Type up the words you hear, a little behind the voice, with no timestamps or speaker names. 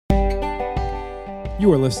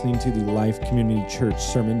You are listening to the Life Community Church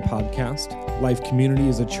Sermon Podcast. Life Community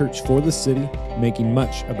is a church for the city, making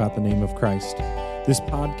much about the name of Christ. This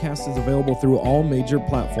podcast is available through all major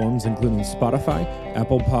platforms, including Spotify,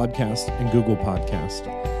 Apple Podcasts, and Google Podcasts.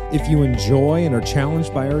 If you enjoy and are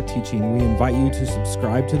challenged by our teaching, we invite you to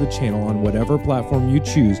subscribe to the channel on whatever platform you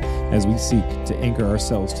choose as we seek to anchor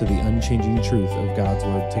ourselves to the unchanging truth of God's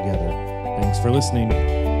Word together. Thanks for listening.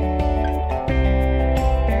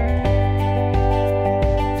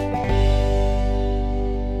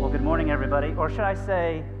 Everybody, or should I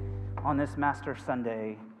say, on this Master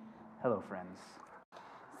Sunday, hello friends.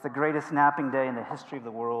 It's the greatest napping day in the history of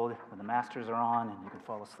the world when the Masters are on and you can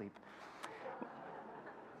fall asleep.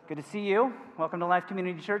 Good to see you. Welcome to Life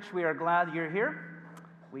Community Church. We are glad you're here.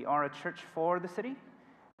 We are a church for the city,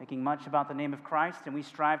 making much about the name of Christ, and we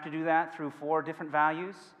strive to do that through 4 different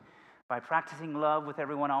values. By practicing love with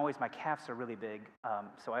everyone always. My calves are really big,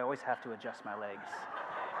 so I always have to adjust my legs.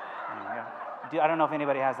 I don't know if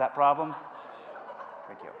anybody has that problem.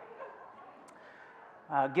 Thank you.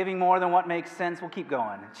 Giving more than what makes sense. We'll keep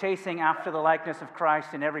going. Chasing after the likeness of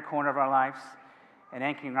Christ in every corner of our lives and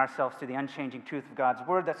anchoring ourselves to the unchanging truth of God's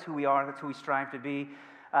Word. That's who we are. That's who we strive to be.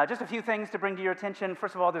 Just a few things to bring to your attention.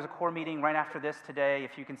 First of all, there's a core meeting right after this today,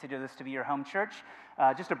 if you consider this to be your home church.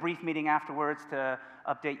 Just a brief meeting afterwards to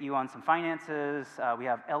update you on some finances. We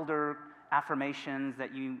have elder affirmations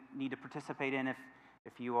that you need to participate in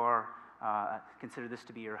if you are consider this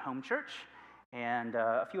to be your home church, and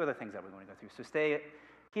a few other things that we're going to go through. So stay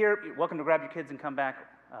here. You're welcome to grab your kids and come back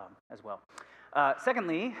as well.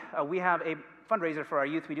 Secondly, we have a fundraiser for our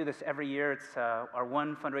youth. We do this every year. It's our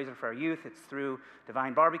one fundraiser for our youth. It's through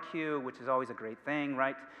Divine Barbecue, which is always a great thing,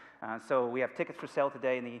 right? So we have tickets for sale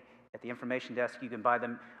today at the information desk. You can buy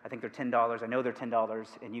them. I think they're $10. I know they're $10,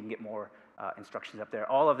 and you can get more instructions up there.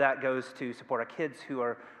 All of that goes to support our kids who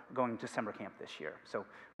are going to summer camp this year. So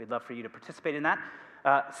we'd love for you to participate in that.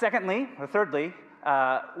 Thirdly,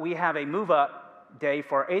 we have a move-up day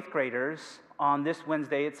for 8th graders on this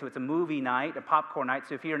Wednesday. So it's a movie night, a popcorn night.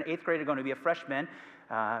 So if you're an 8th grader going to be a freshman,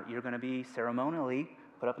 you're going to be ceremonially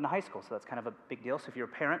put up in the high school. So that's kind of a big deal. So if you're a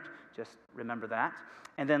parent, just remember that.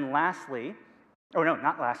 And then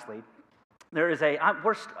there is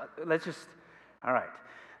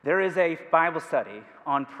There is a Bible study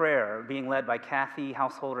on prayer being led by Kathy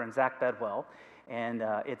Householder and Zach Bedwell, and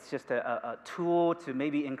it's just a tool to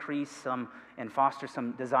maybe increase and foster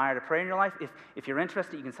some desire to pray in your life. If you're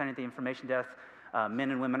interested, you can sign at the information desk. Men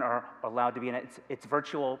and women are allowed to be in it. It's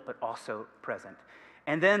virtual, but also present.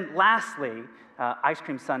 And then lastly, Ice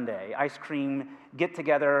Cream Sunday. Ice Cream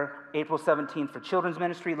get-together, April 17th for children's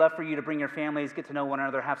ministry. Love for you to bring your families, get to know one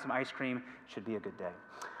another, have some ice cream. Should be a good day.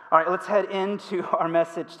 All right, let's head into our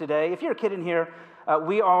message today. If you're a kid in here,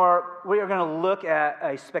 we are going to look at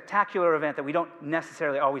a spectacular event that we don't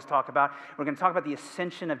necessarily always talk about. We're going to talk about the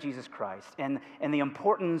ascension of Jesus Christ and the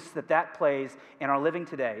importance that plays in our living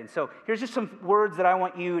today. And so here's just some words that I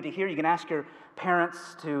want you to hear. You can ask your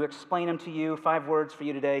parents to explain them to you. 5 words for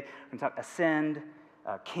you today. We're going to talk ascend,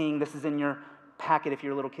 king. This is in your packet if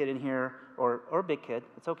you're a little kid in here, or a big kid.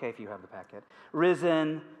 It's okay if you have the packet.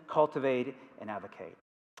 Risen, cultivate, and advocate.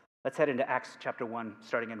 Let's head into Acts chapter 1,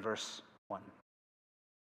 starting in verse 1.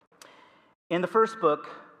 In the first book,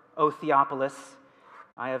 O Theophilus,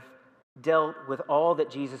 I have dealt with all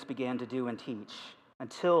that Jesus began to do and teach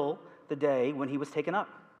until the day when he was taken up.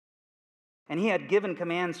 And he had given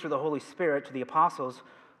commands through the Holy Spirit to the apostles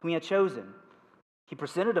whom he had chosen. He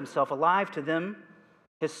presented himself alive to them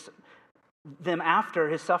after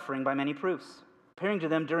his suffering by many proofs, appearing to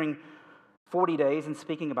them during 40 days and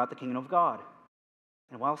speaking about the kingdom of God.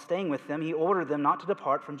 And while staying with them, he ordered them not to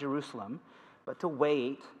depart from Jerusalem, but to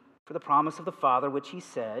wait for the promise of the Father, which he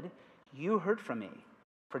said, "You heard from me.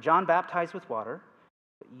 For John baptized with water,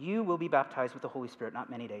 but you will be baptized with the Holy Spirit not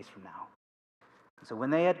many days from now." And so when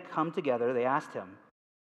they had come together, they asked him,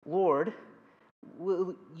 "Lord,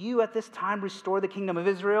 will you at this time restore the kingdom of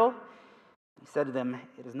Israel?" He said to them,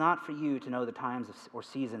 "It is not for you to know the times or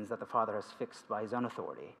seasons that the Father has fixed by his own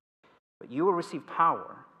authority, but you will receive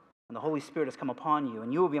power when the Holy Spirit has come upon you,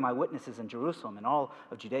 and you will be my witnesses in Jerusalem and all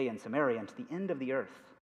of Judea and Samaria and to the end of the earth."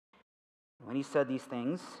 And when he said these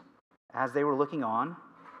things, as they were looking on,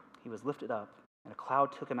 he was lifted up, and a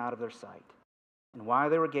cloud took him out of their sight. And while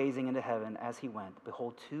they were gazing into heaven as he went,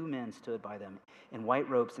 behold, 2 men stood by them in white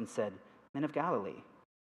robes and said, "Men of Galilee,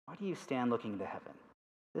 why do you stand looking into heaven?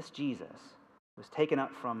 This Jesus, who was taken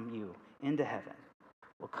up from you into heaven,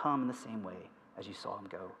 will come in the same way as you saw him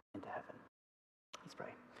go into heaven." Let's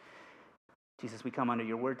pray. Jesus, we come under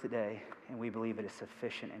your word today, and we believe it is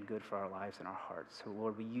sufficient and good for our lives and our hearts. So,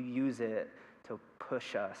 Lord, will you use it to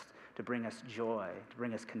push us, to to bring us joy, to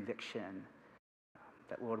bring us conviction,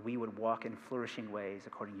 that, Lord, we would walk in flourishing ways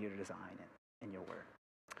according to your design in your word.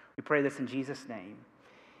 We pray this in Jesus' name.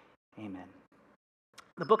 Amen.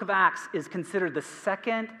 The book of Acts is considered the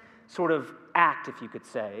second sort of act, if you could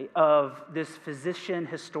say, of this physician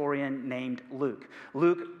historian named Luke.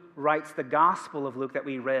 Luke writes the Gospel of Luke that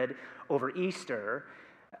we read over Easter.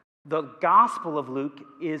 The Gospel of Luke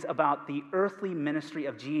is about the earthly ministry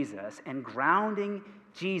of Jesus and grounding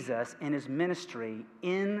Jesus and his ministry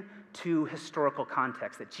into historical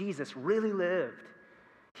context, that Jesus really lived.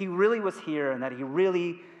 He really was here, and that he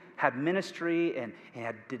really had ministry and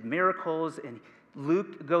did miracles, and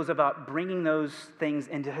Luke goes about bringing those things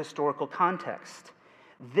into historical context.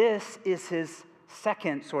 This is his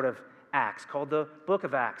second sort of Acts, called the Book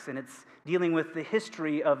of Acts, and it's dealing with the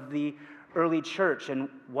history of the early church and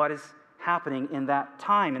what is happening in that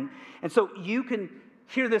time. And so you can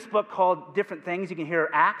hear this book called different things. You can hear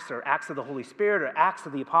Acts, or Acts of the Holy Spirit, or Acts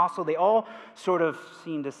of the Apostle. They all sort of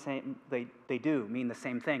seem the same. They do mean the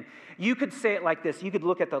same thing. You could say it like this. You could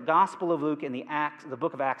look at the Gospel of Luke and the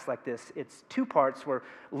Book of Acts like this. It's two parts where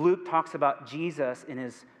Luke talks about Jesus in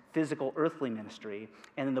his physical earthly ministry,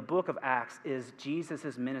 and then the Book of Acts is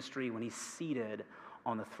Jesus' ministry when he's seated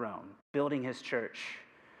on the throne, building his church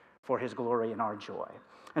for his glory and our joy.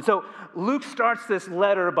 And so Luke starts this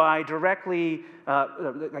letter by directly,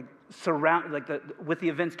 with the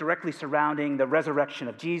events directly surrounding the resurrection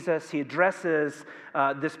of Jesus. He addresses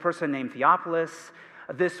this person named Theophilus.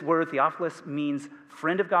 This word, Theophilus, means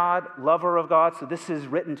friend of God, lover of God. So this is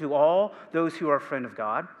written to all those who are friend of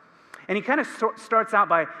God. And he kind of starts out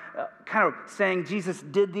by kind of saying Jesus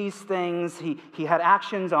did these things. He had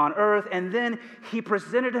actions on earth, and then he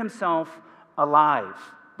presented himself alive,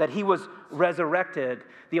 that he was resurrected.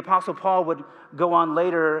 The Apostle Paul would go on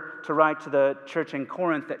later to write to the church in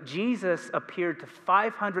Corinth that Jesus appeared to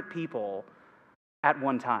 500 people at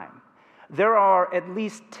one time. There are at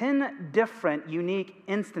least 10 different unique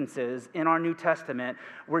instances in our New Testament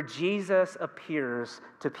where Jesus appears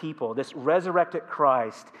to people. This resurrected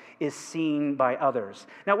Christ is seen by others.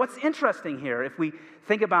 Now, what's interesting here, if we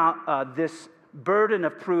think about this burden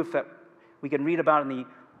of proof that we can read about in the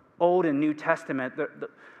Old and New Testament,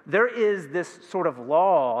 there is this sort of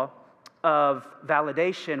law of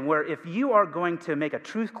validation where if you are going to make a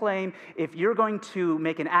truth claim, if you're going to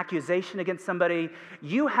make an accusation against somebody,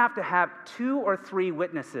 you have to have 2 or 3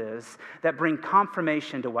 witnesses that bring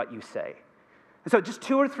confirmation to what you say. And so just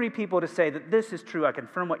 2 or 3 people to say that this is true, I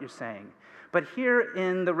confirm what you're saying. But here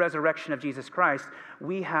in the resurrection of Jesus Christ,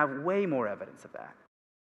 we have way more evidence of that.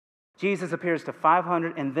 Jesus appears to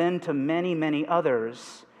 500 and then to many, many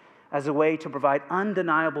others as a way to provide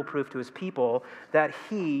undeniable proof to his people that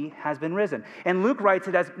he has been risen. And Luke writes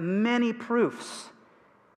it as many proofs.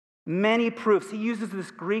 Many proofs. He uses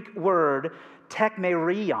this Greek word,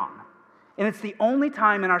 tekmerion. And it's the only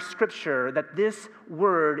time in our scripture that this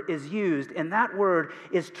word is used, and that word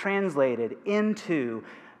is translated into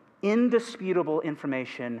indisputable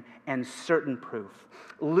information and certain proof.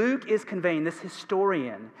 Luke is conveying, this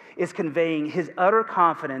historian is conveying his utter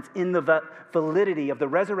confidence in the validity of the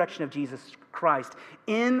resurrection of Jesus Christ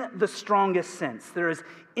in the strongest sense. There is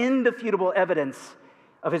indefutable evidence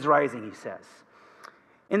of his rising, he says.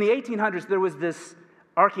 In the 1800s, there was this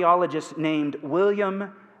archaeologist named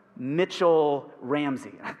William Mitchell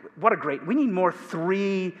Ramsey. We need more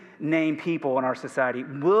 3-name people in our society.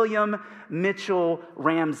 William Mitchell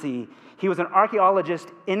Ramsey. He was an archaeologist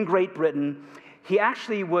in Great Britain. He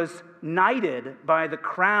actually was knighted by the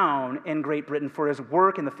crown in Great Britain for his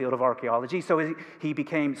work in the field of archaeology. So he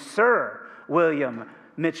became Sir William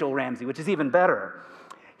Mitchell Ramsey, which is even better.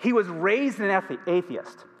 He was raised an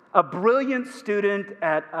atheist, a brilliant student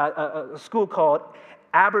at a school called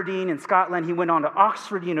Aberdeen in Scotland. He went on to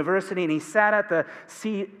Oxford University, and he sat at the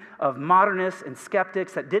seat of modernists and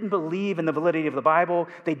skeptics that didn't believe in the validity of the Bible.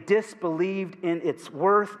 They disbelieved in its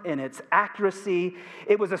worth and its accuracy.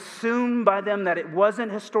 It was assumed by them that it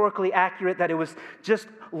wasn't historically accurate, that it was just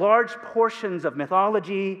large portions of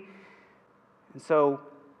mythology. And so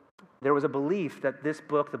there was a belief that this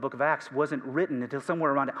book, the Book of Acts, wasn't written until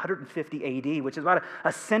somewhere around 150 AD, which is about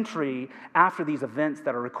a century after these events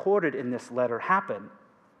that are recorded in this letter happened.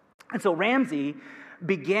 And so Ramsey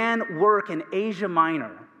began work in Asia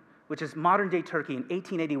Minor, which is modern-day Turkey, in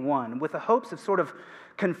 1881, with the hopes of sort of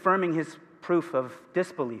confirming his proof of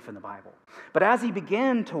disbelief in the Bible. But as he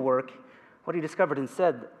began to work, what he discovered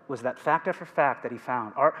instead was that fact after fact that he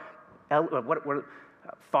found,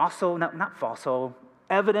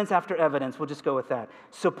 evidence after evidence, we'll just go with that,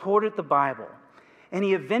 supported the Bible. And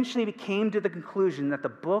he eventually came to the conclusion that the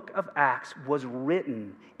book of Acts was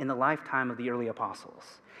written in the lifetime of the early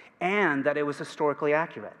apostles and that it was historically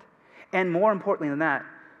accurate. And more importantly than that,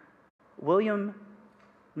 William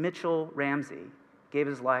Mitchell Ramsey gave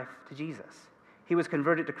his life to Jesus. He was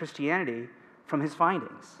converted to Christianity from his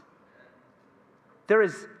findings. There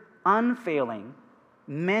is unfailing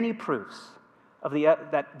many proofs of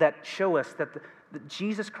that show us that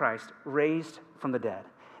Jesus Christ raised from the dead.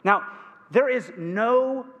 Now, there is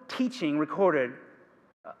no teaching recorded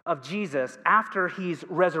of Jesus after he's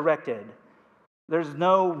resurrected. There's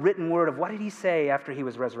no written word of what did he say after he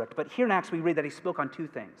was resurrected. But here in Acts we read that he spoke on two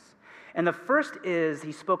things. And the first is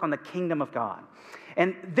he spoke on the kingdom of God.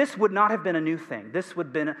 And this would not have been a new thing. This would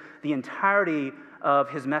have been the entirety of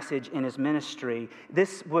his message in his ministry.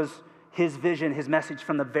 This was his vision, his message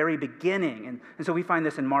from the very beginning. And so we find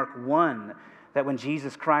this in Mark 1, that when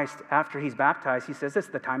Jesus Christ, after he's baptized, he says this,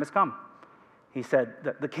 the time has come. He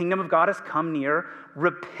said, the kingdom of God has come near,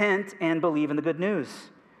 repent and believe in the good news.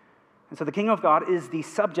 And so the kingdom of God is the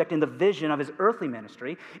subject in the vision of his earthly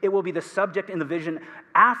ministry. It will be the subject in the vision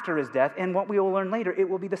after his death. And what we will learn later, it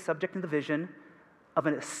will be the subject in the vision of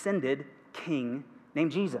an ascended king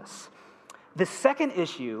named Jesus. The second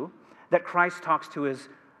issue that Christ talks to his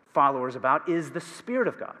followers about is the Spirit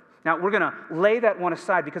of God. Now, we're going to lay that one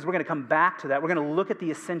aside because we're going to come back to that. We're going to look at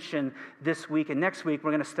the ascension this week, and next week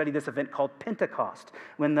we're going to study this event called Pentecost,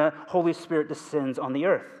 when the Holy Spirit descends on the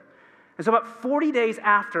earth. And so about 40 days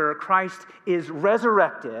after Christ is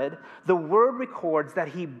resurrected, the Word records that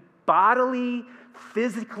he bodily,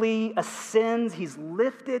 physically ascends. He's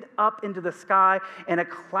lifted up into the sky, and a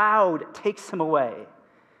cloud takes him away.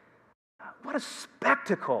 What a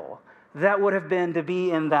spectacle that would have been to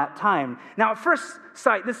be in that time. Now, at first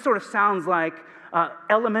sight, this sort of sounds like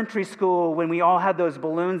elementary school when we all had those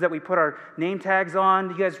balloons that we put our name tags on.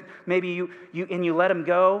 You guys, maybe you let them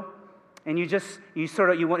go, and you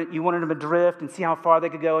wanted them to drift and see how far they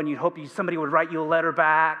could go, and you'd hope somebody would write you a letter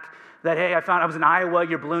back that, hey, I was in Iowa,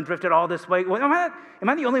 your balloon drifted all this way. Well, am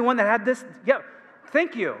I the only one that had this? Yeah,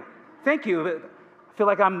 thank you. I feel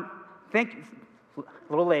like a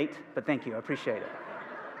little late, but thank you, I appreciate it.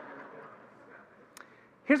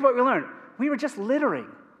 Here's what we learned. We were just littering.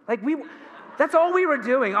 That's all we were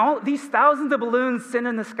doing. All these thousands of balloons sitting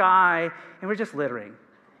in the sky, and we're just littering.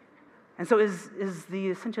 And so is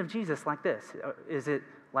the ascension of Jesus like this? Is it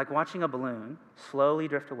like watching a balloon slowly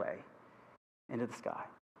drift away into the sky?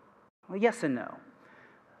 Well, yes and no.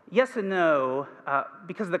 Yes and no,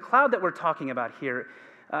 because the cloud that we're talking about here,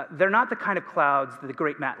 they're not the kind of clouds that the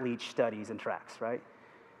great Matt Leach studies and tracks, right?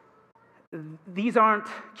 These aren't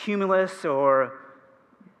cumulus or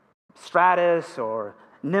stratus or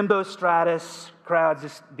nimbostratus crowds.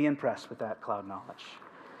 Just be impressed with that cloud knowledge.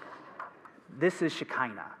 This is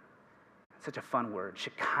Shekinah. Such a fun word,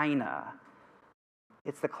 Shekinah.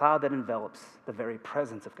 It's the cloud that envelops the very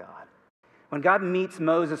presence of God. When God meets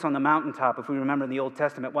Moses on the mountaintop, if we remember in the Old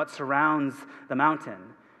Testament, what surrounds the mountain?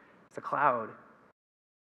 It's a cloud.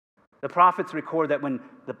 The prophets record that when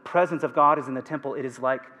the presence of God is in the temple, it is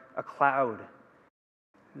like a cloud.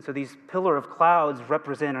 And so these pillar of clouds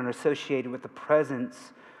represent and are associated with the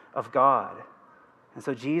presence of God. And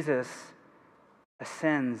so Jesus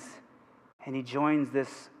ascends and he joins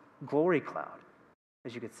this glory cloud,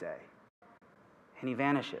 as you could say. And he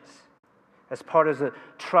vanishes as part of the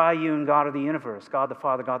triune God of the universe, God the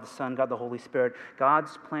Father, God the Son, God the Holy Spirit,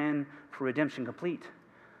 God's plan for redemption complete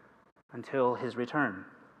until his return.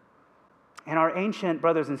 And our ancient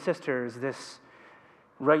brothers and sisters, this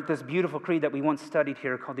beautiful creed that we once studied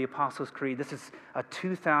here called the Apostles' Creed. This is a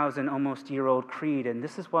 2,000 almost year-old creed, and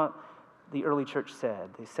this is what the early church said.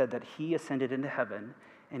 They said that he ascended into heaven,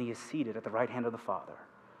 and he is seated at the right hand of the Father.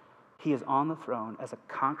 He is on the throne as a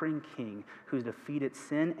conquering king who defeated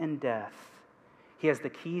sin and death. He has the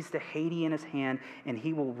keys to Hades in his hand, and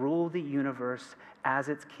he will rule the universe as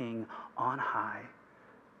its king on high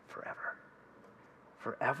forever.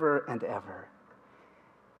 Forever and ever.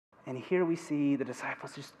 And here we see the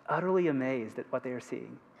disciples just utterly amazed at what they are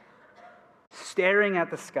seeing, staring at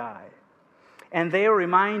the sky. And they are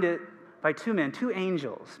reminded by two men, two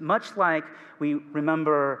angels, much like we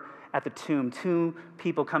remember at the tomb, two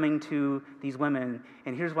people coming to these women.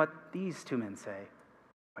 And here's what these two men say.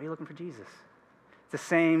 Why are you looking for Jesus? It's the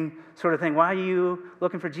same sort of thing. Why are you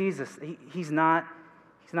looking for Jesus? He's not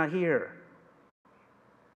here.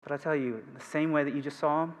 But I tell you, the same way that you just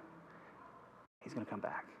saw him, he's going to come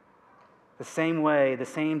back. The same way, the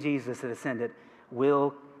same Jesus that ascended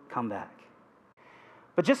will come back.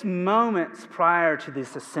 But just moments prior to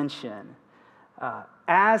this ascension,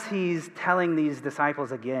 as he's telling these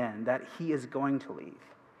disciples again that he is going to leave,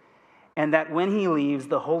 And that when he leaves,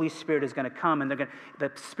 the Holy Spirit is going to come, and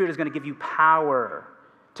the Spirit is going to give you power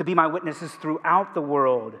to be my witnesses throughout the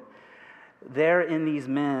world. There in these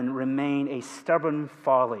men remain a stubborn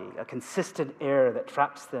folly, a consistent error that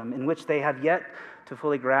traps them, in which they have yet to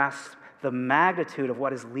fully grasp the magnitude of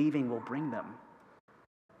what his leaving will bring them.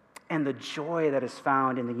 And the joy that is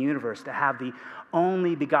found in the universe to have the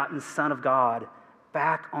only begotten Son of God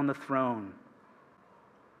back on the throne.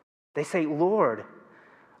 They say, Lord,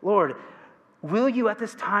 will you at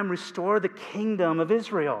this time restore the kingdom of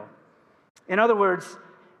Israel? In other words,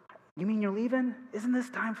 you mean you're leaving? Isn't this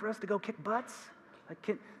time for us to go kick butts?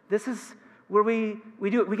 This is where we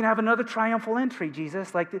do it. We can have another triumphal entry,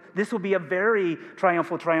 Jesus. This will be a very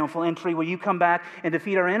triumphal entry where you come back and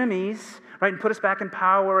defeat our enemies, right, and put us back in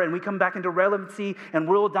power, and we come back into relevancy and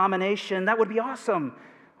world domination. That would be awesome.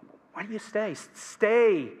 Why do you stay?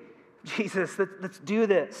 Stay, Jesus. Let's do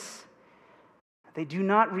this. They do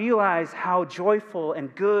not realize how joyful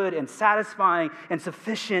and good and satisfying and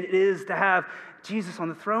sufficient it is to have Jesus on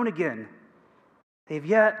the throne again. They've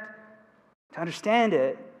yet to understand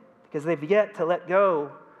it because they've yet to let go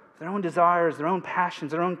of their own desires, their own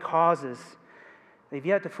passions, their own causes. They've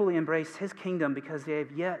yet to fully embrace his kingdom because they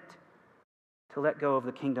have yet to let go of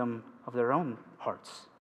the kingdom of their own hearts.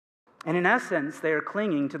 And in essence, they are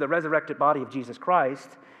clinging to the resurrected body of Jesus Christ,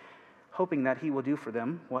 hoping that he will do for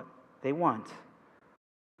them what they want,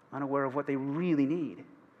 unaware of what they really need.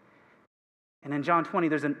 And in John 20,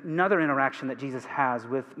 there's another interaction that Jesus has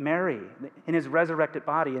with Mary in his resurrected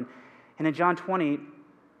body. And in John 20,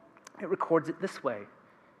 it records it this way.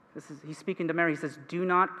 He's speaking to Mary. He says, "Do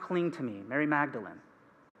not cling to me," Mary Magdalene.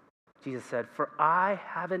 Jesus said, "For I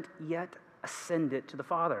haven't yet ascended to the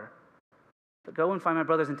Father. But go and find my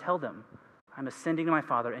brothers and tell them, I'm ascending to my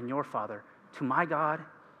Father and your Father, to my God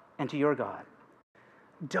and to your God.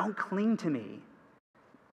 Don't cling to me,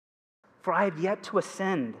 for I have yet to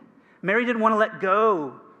ascend." Mary didn't want to let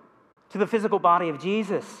go to the physical body of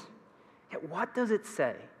Jesus. Yet what does it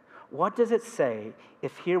say? What does it say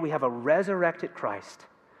if here we have a resurrected Christ,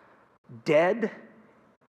 dead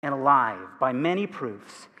and alive by many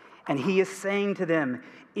proofs, and he is saying to them,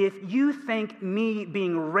 if you think me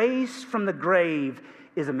being raised from the grave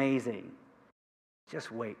is amazing, just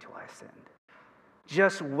wait till I ascend.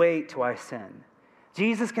 Just wait till I ascend.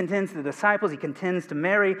 Jesus contends to the disciples, he contends to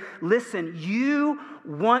Mary, listen, you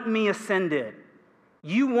want me ascended.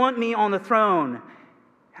 You want me on the throne.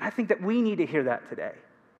 And I think that we need to hear that today.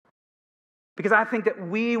 Because I think that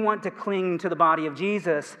we want to cling to the body of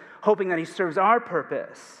Jesus, hoping that he serves our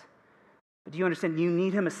purpose. But do you understand? You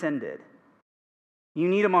need him ascended. You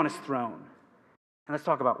need him on his throne. And let's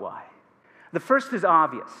talk about why. The first is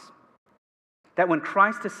obvious, that when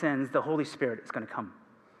Christ ascends, the Holy Spirit is going to come.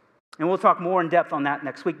 And we'll talk more in depth on that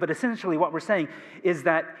next week. But essentially what we're saying is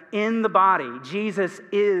that in the body, Jesus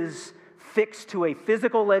is fixed to a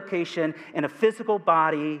physical location and a physical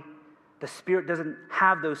body. The Spirit doesn't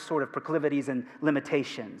have those sort of proclivities and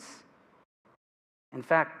limitations. In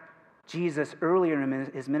fact, Jesus earlier in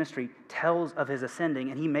his ministry tells of his ascending,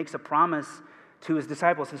 and he makes a promise to his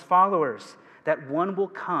disciples, his followers, that one will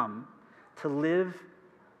come to live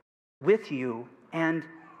with you and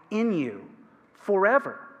in you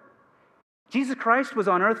forever. Jesus Christ was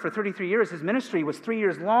on earth for 33 years. His ministry was 3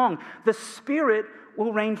 years long. The Spirit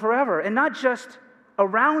will reign forever, and not just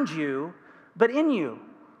around you, but in you.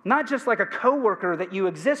 Not just like a coworker that you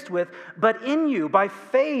exist with, but in you, by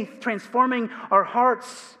faith, transforming our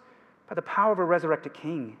hearts by the power of a resurrected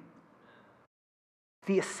King.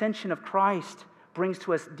 The ascension of Christ brings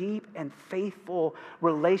to us deep and faithful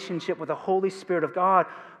relationship with the Holy Spirit of God,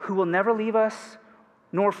 who will never leave us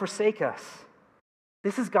nor forsake us.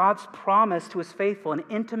 This is God's promise to his faithful, an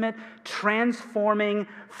intimate, transforming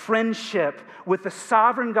friendship with the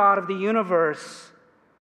sovereign God of the universe.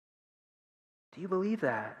 Do you believe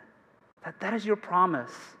that? That is your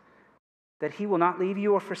promise, that he will not leave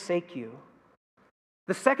you or forsake you.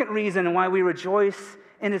 The second reason why we rejoice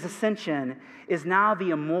in his ascension is now the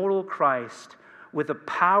immortal Christ, with the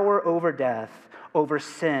power over death, over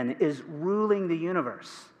sin, is ruling the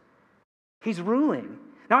universe. He's ruling.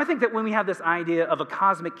 Now, I think that when we have this idea of a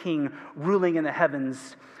cosmic king ruling in the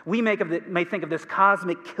heavens, we may think of this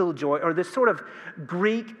cosmic killjoy, or this sort of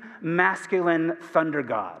Greek masculine thunder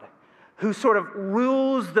god, who sort of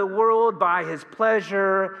rules the world by his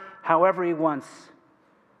pleasure, however he wants.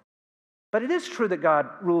 But it is true that God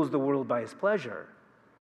rules the world by his pleasure.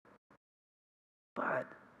 But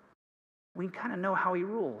we kind of know how he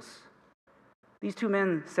rules. These two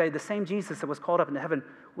men say the same Jesus that was called up into heaven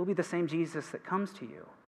will be the same Jesus that comes to you.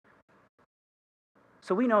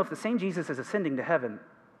 So we know if the same Jesus is ascending to heaven,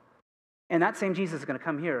 and that same Jesus is going to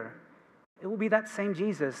come here, It will be that same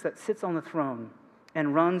Jesus that sits on the throne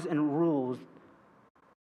and runs and rules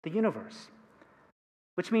the universe.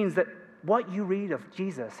 Which means that what you read of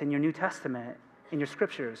Jesus in your New Testament, in your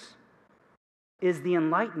scriptures, is the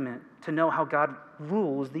enlightenment to know how God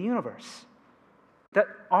rules the universe. That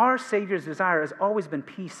our Savior's desire has always been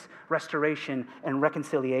peace, restoration, and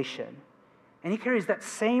reconciliation. And he carries that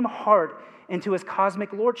same heart into his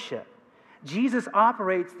cosmic lordship. Jesus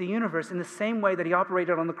operates the universe in the same way that he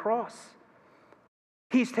operated on the cross.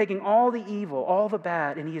 He's taking all the evil, all the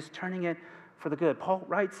bad, and he is turning it for the good. Paul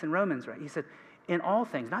writes in Romans, right? He said, in all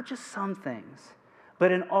things, not just some things,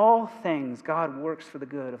 but in all things, God works for the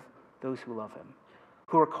good of those who love him,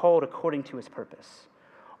 who are called according to his purpose.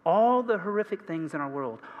 All the horrific things in our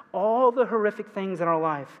world, all the horrific things in our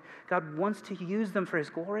life, God wants to use them for his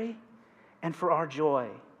glory and for our joy.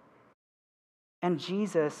 And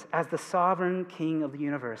Jesus, as the sovereign king of the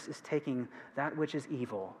universe, is taking that which is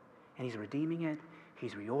evil, and he's redeeming it,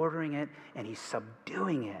 he's reordering it, and he's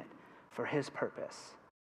subduing it for his purpose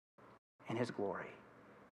and his glory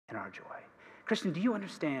and our joy. Christian, do you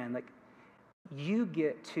understand? You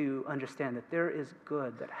get to understand that there is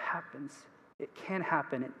good that happens. It can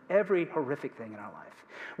happen in every horrific thing in our life.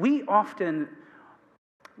 We often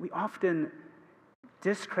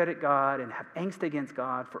discredit God and have angst against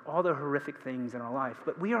God for all the horrific things in our life.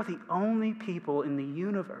 But we are the only people in the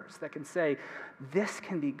universe that can say, this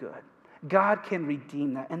can be good. God can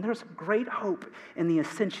redeem that. And there's great hope in the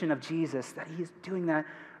ascension of Jesus that he is doing that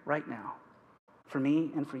right now for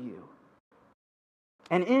me and for you.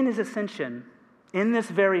 And in his ascension, in this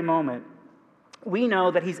very moment, we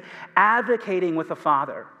know that he's advocating with the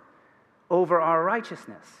Father over our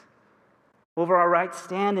righteousness, over our right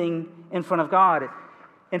standing in front of God.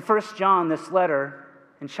 In 1 John, this letter,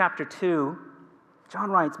 in chapter 2,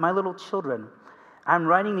 John writes, "My little children, I'm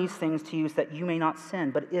writing these things to you so that you may not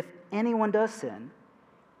sin. But if anyone does sin,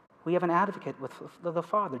 we have an advocate with the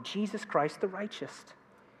Father, Jesus Christ the righteous."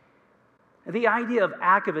 The idea of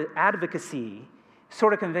advocacy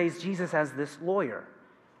sort of conveys Jesus as this lawyer.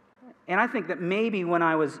 And I think that maybe when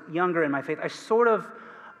I was younger in my faith, I sort of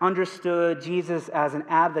understood Jesus as an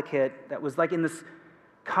advocate that was like in this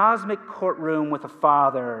cosmic courtroom with a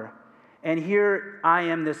father. And here I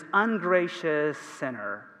am, this ungracious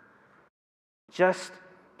sinner, just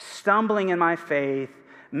stumbling in my faith,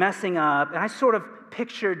 messing up. And I sort of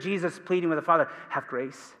pictured Jesus pleading with the Father, have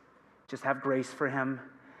grace. Just have grace for him.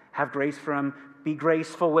 Have grace for him. Be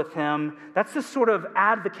graceful with him. That's the sort of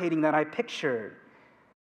advocating that I pictured.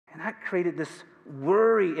 And that created this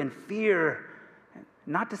worry and fear.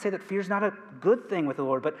 Not to say that fear is not a good thing with the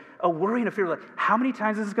Lord, but a worry and a fear like, how many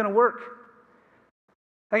times is this going to work?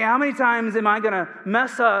 Like, how many times am I going to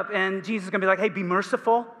mess up and Jesus is going to be like, hey, be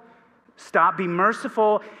merciful. Stop, be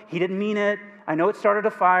merciful. He didn't mean it. I know it started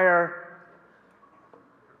a fire.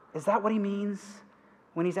 Is that what he means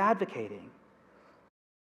when he's advocating?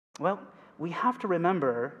 Well, we have to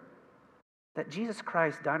remember that Jesus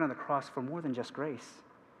Christ died on the cross for more than just grace.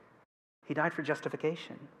 He died for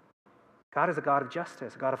justification. God is a God of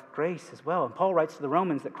justice, a God of grace as well. And Paul writes to the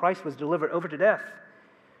Romans that Christ was delivered over to death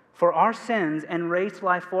for our sins and raised to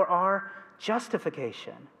life for our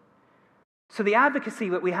justification. So the advocacy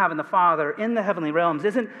that we have in the Father in the heavenly realms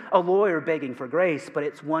isn't a lawyer begging for grace, but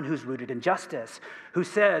it's one who's rooted in justice, who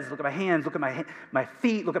says, look at my hands, look at my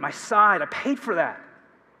feet, look at my side. I paid for that.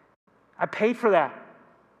 I paid for that.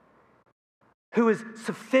 Who is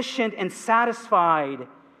sufficient and satisfied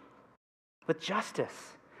with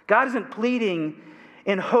justice. God isn't pleading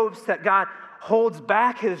in hopes that God holds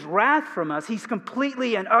back his wrath from us. He's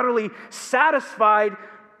completely and utterly satisfied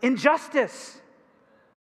in justice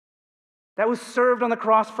that was served on the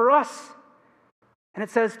cross for us. And it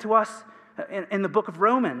says to us in the book of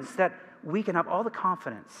Romans that we can have all the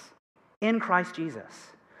confidence in Christ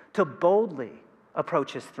Jesus to boldly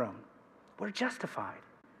approach his throne. We're justified.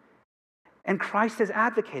 And Christ is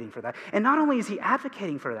advocating for that. And not only is he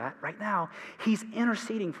advocating for that right now, he's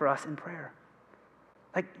interceding for us in prayer.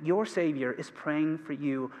 Like your Savior is praying for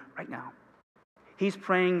you right now. He's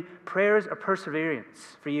praying prayers of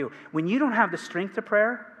perseverance for you. When you don't have the strength to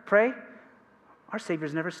pray, our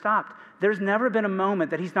Savior's never stopped. There's never been a moment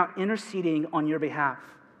that he's not interceding on your behalf.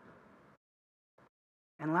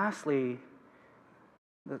 And lastly,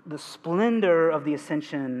 the splendor of the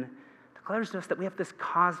ascension declares to us that we have this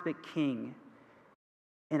cosmic king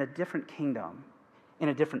in a different kingdom, in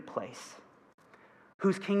a different place,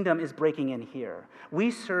 whose kingdom is breaking in here.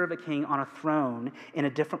 We serve a king on a throne in a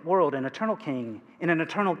different world, an eternal king, in an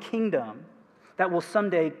eternal kingdom that will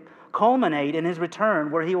someday culminate in his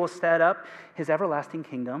return, where he will set up his everlasting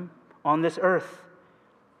kingdom on this earth.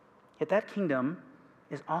 Yet that kingdom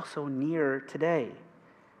is also near today.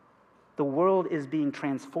 The world is being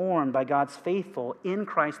transformed by God's faithful in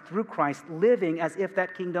Christ, through Christ, living as if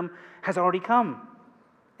that kingdom has already come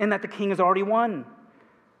and that the king has already won.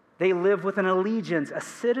 They live with an allegiance, a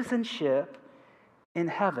citizenship in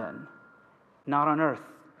heaven, not on earth,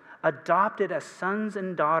 adopted as sons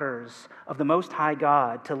and daughters of the Most High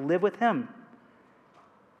God to live with Him.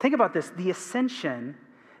 Think about this. The ascension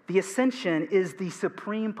is the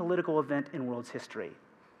supreme political event in world's history.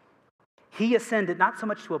 He ascended not so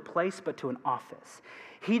much to a place, but to an office.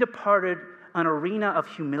 He departed an arena of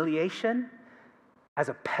humiliation as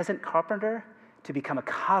a peasant carpenter to become a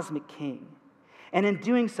cosmic king. And in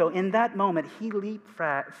doing so, in that moment, he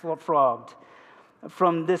leapfrogged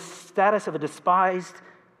from this status of a despised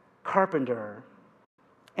carpenter.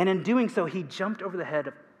 And in doing so, he jumped over the head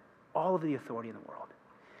of all of the authority in the world.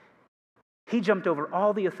 He jumped over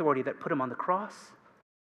all the authority that put him on the cross.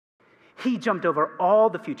 He jumped over all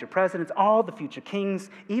the future presidents, all the future kings,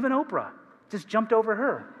 even Oprah, just jumped over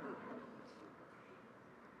her.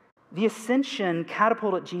 The ascension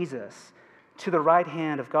catapulted Jesus to the right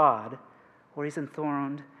hand of God, where he's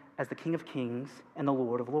enthroned as the King of Kings and the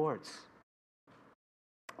Lord of Lords.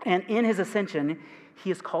 And in his ascension, he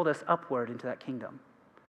has called us upward into that kingdom,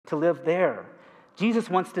 to live there. Jesus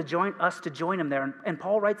wants to join him there. And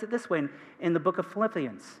Paul writes it this way in the book of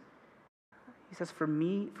Philippians. He says, to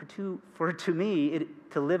me, to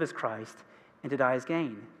live is Christ, and to die is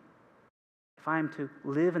gain. If I am to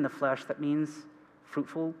live in the flesh, that means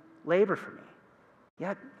fruitful labor for me.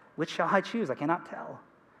 Yet, which shall I choose? I cannot tell.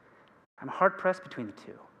 I'm hard-pressed between the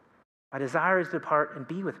two. My desire is to depart and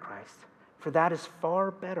be with Christ, for that is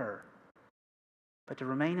far better. But to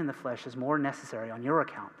remain in the flesh is more necessary on your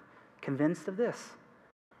account. Convinced of this,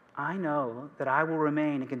 I know that I will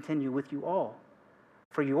remain and continue with you all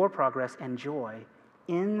for your progress and joy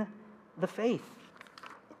in the faith.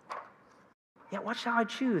 Yet what shall I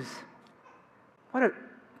choose? What an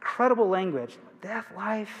incredible language. Death,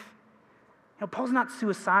 life. Paul's not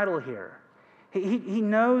suicidal here. He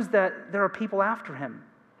knows that there are people after him.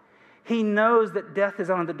 He knows that death is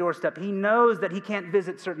on the doorstep. He knows that he can't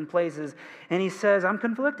visit certain places. And he says, I'm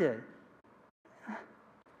conflicted.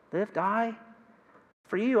 Live, die.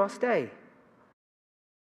 For you, I'll stay.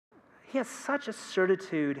 He has such a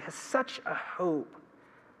certitude, has such a hope.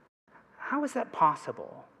 How is that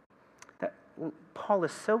possible? That Paul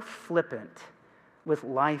is so flippant with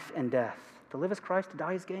life and death. To live is Christ, to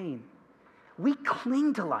die is gain. We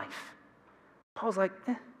cling to life. Paul's like,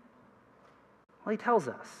 Well, he tells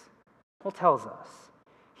us. Paul tells us.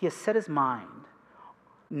 He has set his mind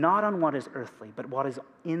not on what is earthly, but what is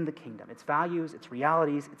in the kingdom. Its values, its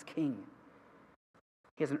realities, its king.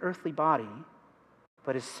 He has an earthly body,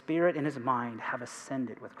 but his spirit and his mind have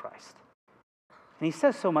ascended with Christ. And he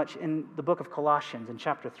says so much in the book of Colossians in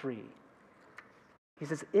chapter 3. He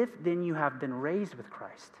says, if then you have been raised with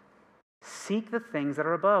Christ, seek the things that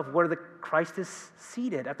are above, where Christ is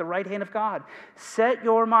seated at the right hand of God. Set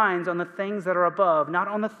your minds on the things that are above, not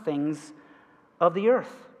on the things of the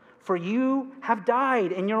earth. For you have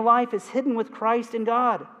died, and your life is hidden with Christ in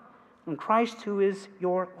God. When Christ, who is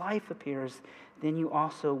your life, appears, then you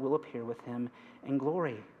also will appear with him in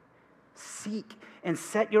glory. Seek and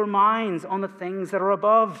set your minds on the things that are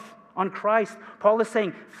above, on Christ. Paul is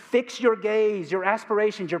saying, fix your gaze, your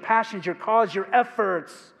aspirations, your passions, your cause, your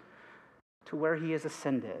efforts to where he has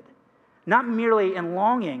ascended. Not merely in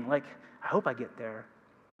longing, like, I hope I get there,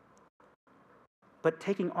 but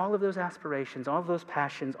taking all of those aspirations, all of those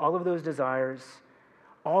passions, all of those desires,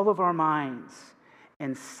 all of our minds,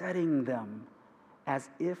 and setting them as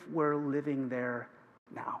if we're living there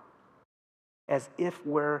now. As if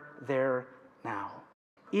we're there now.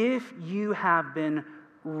 If you have been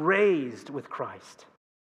raised with Christ,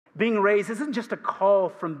 being raised isn't just a call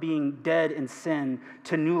from being dead in sin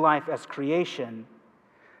to new life as creation,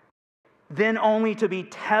 then only to be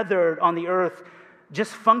tethered on the earth,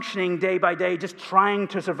 just functioning day by day, just trying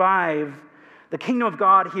to survive. The kingdom of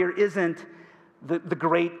God here isn't the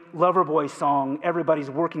great Loverboy song, everybody's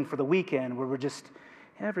working for the weekend, where we're just,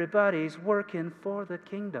 everybody's working for the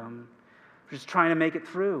kingdom. We're just trying to make it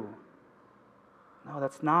through. No,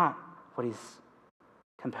 that's not what he's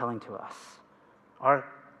compelling to us. Our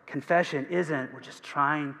confession isn't, we're just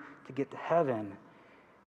trying to get to heaven.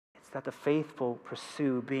 It's that the faithful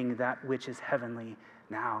pursue being that which is heavenly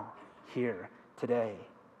now, here, today.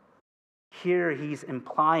 Here he's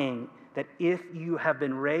implying that if you have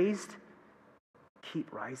been raised,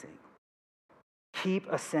 keep rising.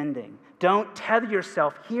 Keep ascending. Don't tether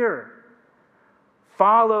yourself here.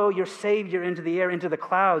 Follow your Savior into the air, into the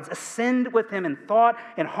clouds. Ascend with him in thought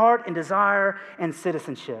and heart and desire and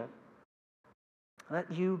citizenship.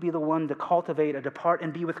 Let you be the one to cultivate a depart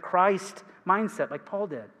and be with Christ mindset like Paul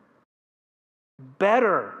did.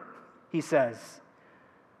 Better, he says.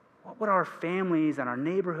 What would our families and our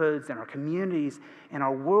neighborhoods and our communities and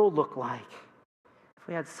our world look like if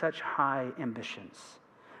we had such high ambitions?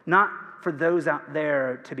 Not for those out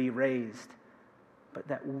there to be raised, but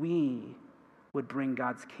that we would bring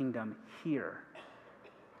God's kingdom here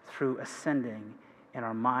through ascending in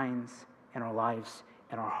our minds, in our lives,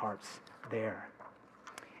 in our hearts there.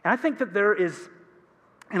 And I think that there is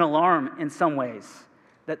an alarm in some ways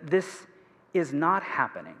that this is not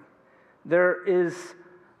happening. There is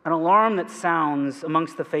an alarm that sounds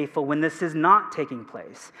amongst the faithful when this is not taking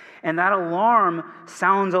place. And that alarm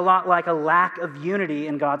sounds a lot like a lack of unity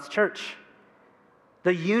in God's church.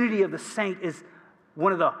 The unity of the saint is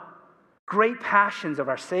one of the great passions of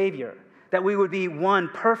our Savior, that we would be one,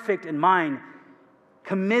 perfect in mind,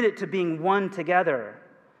 committed to being one together.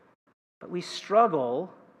 But we struggle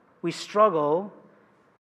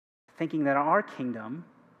thinking that our kingdom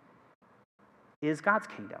is God's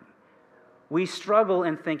kingdom. We struggle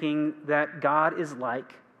in thinking that God is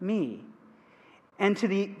like me. And to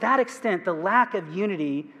that extent, the lack of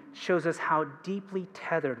unity shows us how deeply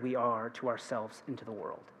tethered we are to ourselves and to the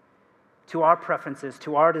world, to our preferences,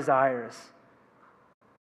 to our desires.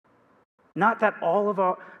 Not that all of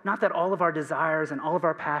our desires and all of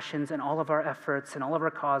our passions and all of our efforts and all of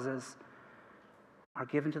our causes are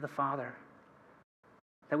given to the Father,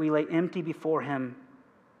 that we lay empty before Him,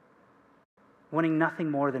 wanting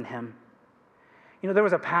nothing more than Him. You know, there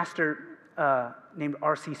was a pastor named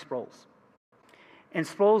R.C. Sproul's. And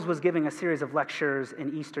Sproul's was giving a series of lectures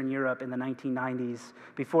in Eastern Europe in the 1990s,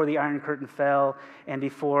 before the Iron Curtain fell and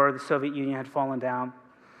before the Soviet Union had fallen down.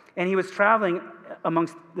 And he was traveling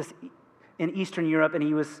amongst this in Eastern Europe, and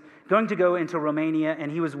he was going to go into Romania,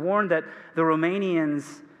 and he was warned that the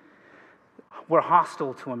Romanians were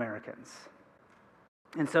hostile to Americans.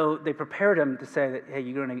 And so they prepared him to say that, hey,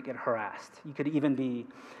 you're going to get harassed. You could even be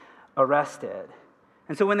arrested.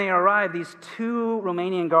 And so when they arrived, these two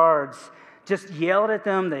Romanian guards just yelled at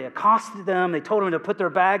them, they accosted them, they told them to put their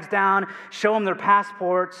bags down, show them their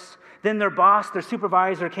passports. Then their boss, their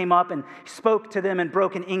supervisor, came up and spoke to them in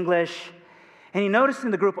broken English. And he noticed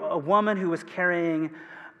in the group a woman who was carrying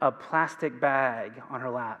a plastic bag on her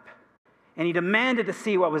lap. And he demanded to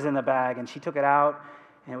see what was in the bag, and she took it out,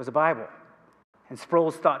 and it was a Bible. And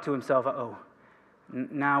Sproul's thought to himself,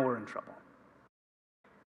 now we're in trouble.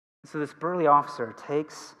 So this burly officer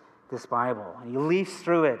takes this Bible, and he leafs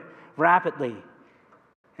through it rapidly. And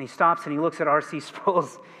he stops and he looks at R.C.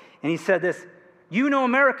 Sproul's, and he said this, "You know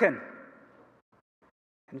American."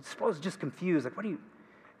 And Sproul's just confused, like, what do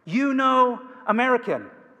you know American?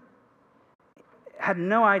 Had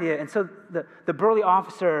no idea. And so the burly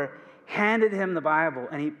officer handed him the Bible,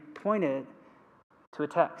 and he pointed to a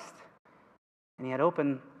text. And he had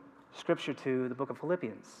opened Scripture to the book of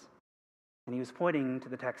Philippians. And he was pointing to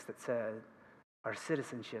the text that said, our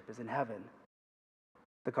citizenship is in heaven.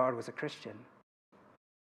 The guard was a Christian.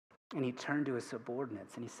 And he turned to his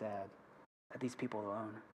subordinates and he said, let these people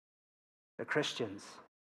alone. They're Christians.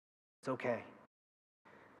 It's okay.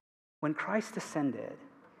 When Christ ascended,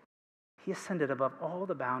 He ascended above all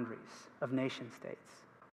the boundaries of nation states.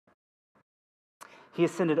 He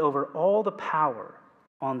ascended over all the power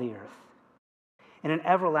on the earth. In an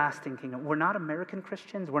everlasting kingdom. We're not American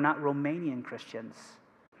Christians. We're not Romanian Christians.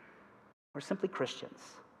 We're simply Christians.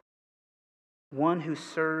 One who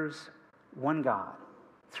serves one God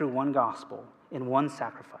through one gospel in one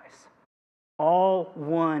sacrifice. All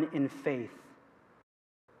one in faith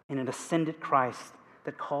in an ascended Christ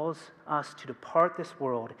that calls us to depart this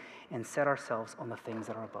world and set ourselves on the things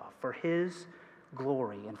that are above for His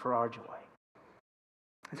glory and for our joy.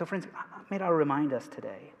 And so, friends, may I remind us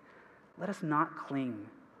today, let us not cling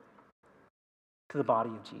to the body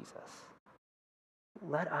of Jesus.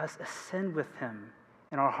 Let us ascend with Him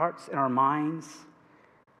in our hearts and our minds.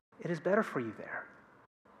 It is better for you there.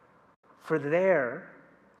 For there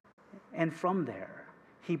and from there,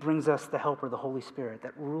 He brings us the Helper, the Holy Spirit,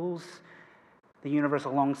 that rules the universe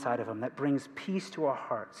alongside of Him, that brings peace to our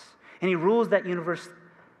hearts. And He rules that universe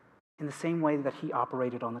in the same way that He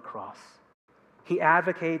operated on the cross. He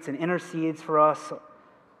advocates and intercedes for us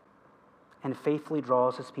and faithfully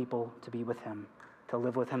draws His people to be with Him, to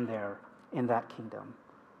live with Him there in that kingdom,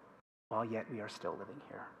 while yet we are still living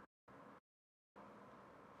here.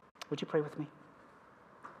 Would you pray with me?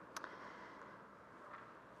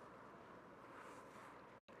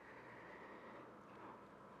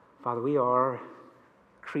 Father, we are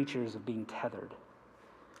creatures of being tethered.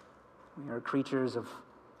 We are creatures of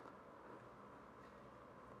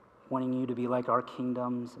wanting You to be like our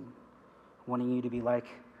kingdoms and wanting you to be like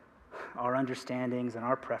our understandings and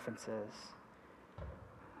our preferences.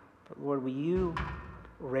 But Lord, will you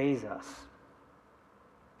raise us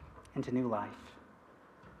into new life,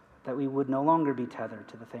 that we would no longer be tethered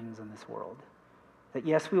to the things in this world. That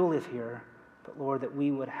yes, we will live here, but Lord, that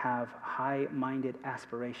we would have high-minded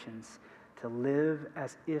aspirations to live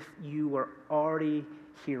as if you were already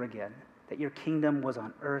here again, that your kingdom was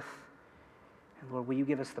on earth. And Lord, will you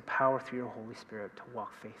give us the power through your Holy Spirit to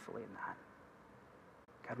walk faithfully in that?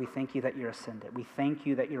 God, we thank you that you're ascended. We thank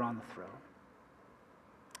you that you're on the throne.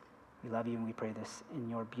 We love you and we pray this in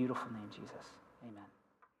your beautiful name, Jesus. Amen.